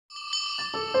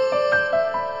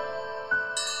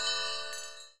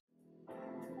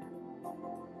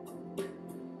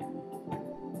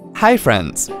Hi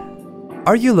friends!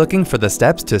 Are you looking for the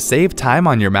steps to save time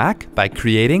on your Mac by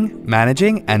creating,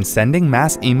 managing, and sending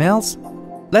mass emails?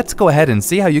 Let's go ahead and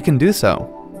see how you can do so.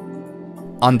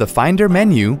 On the Finder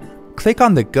menu, click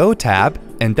on the Go tab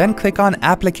and then click on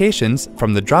Applications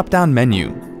from the drop-down menu.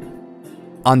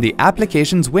 On the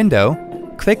Applications window,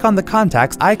 click on the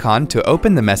Contacts icon to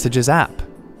open the Messages app.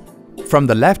 From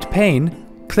the left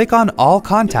pane, click on All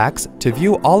Contacts to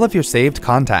view all of your saved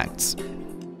contacts.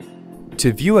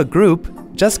 To view a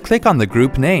group, just click on the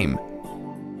group name.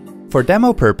 For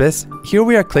demo purpose, here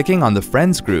we are clicking on the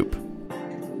Friends group.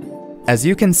 As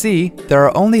you can see, there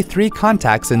are only 3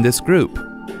 contacts in this group.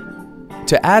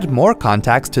 To add more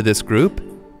contacts to this group,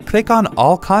 click on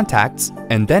All Contacts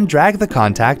and then drag the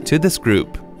contact to this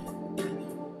group.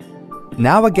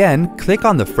 Now again, click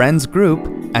on the Friends group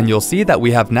and you'll see that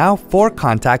we have now 4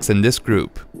 contacts in this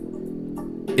group.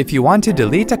 If you want to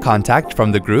delete a contact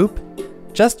from the group,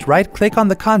 just right-click on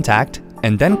the contact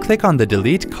and then click on the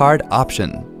Delete Card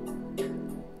option.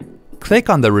 Click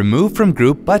on the Remove from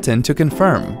Group button to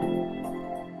confirm.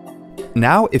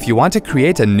 Now, if you want to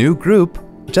create a new group,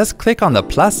 just click on the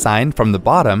plus sign from the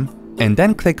bottom and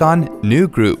then click on New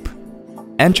Group.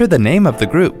 Enter the name of the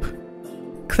group.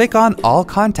 Click on All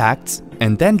Contacts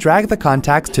and then drag the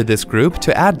contacts to this group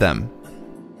to add them.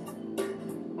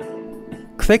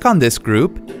 Click on this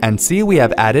group and see we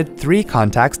have added 3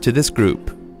 contacts to this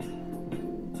group.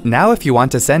 Now if you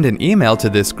want to send an email to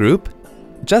this group,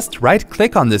 just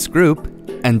right-click on this group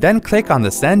and then click on the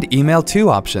Send Email To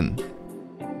option.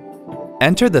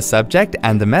 Enter the subject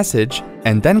and the message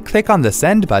and then click on the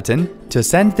Send button to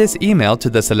send this email to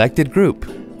the selected group.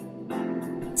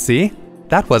 See?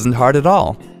 That wasn't hard at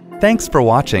all. Thanks for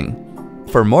watching.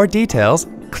 For more details,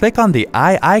 click on the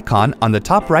eye icon on the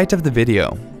top right of the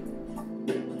video.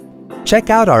 Check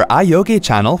out our iYogi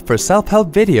channel for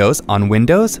self-help videos on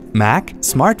Windows, Mac,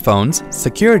 smartphones,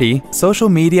 security, social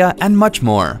media, and much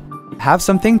more. Have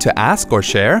something to ask or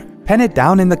share? Pen it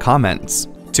down in the comments.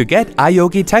 To get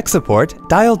iYogi tech support,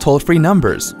 dial toll-free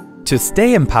numbers. To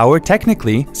stay empowered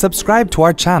technically, subscribe to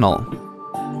our channel.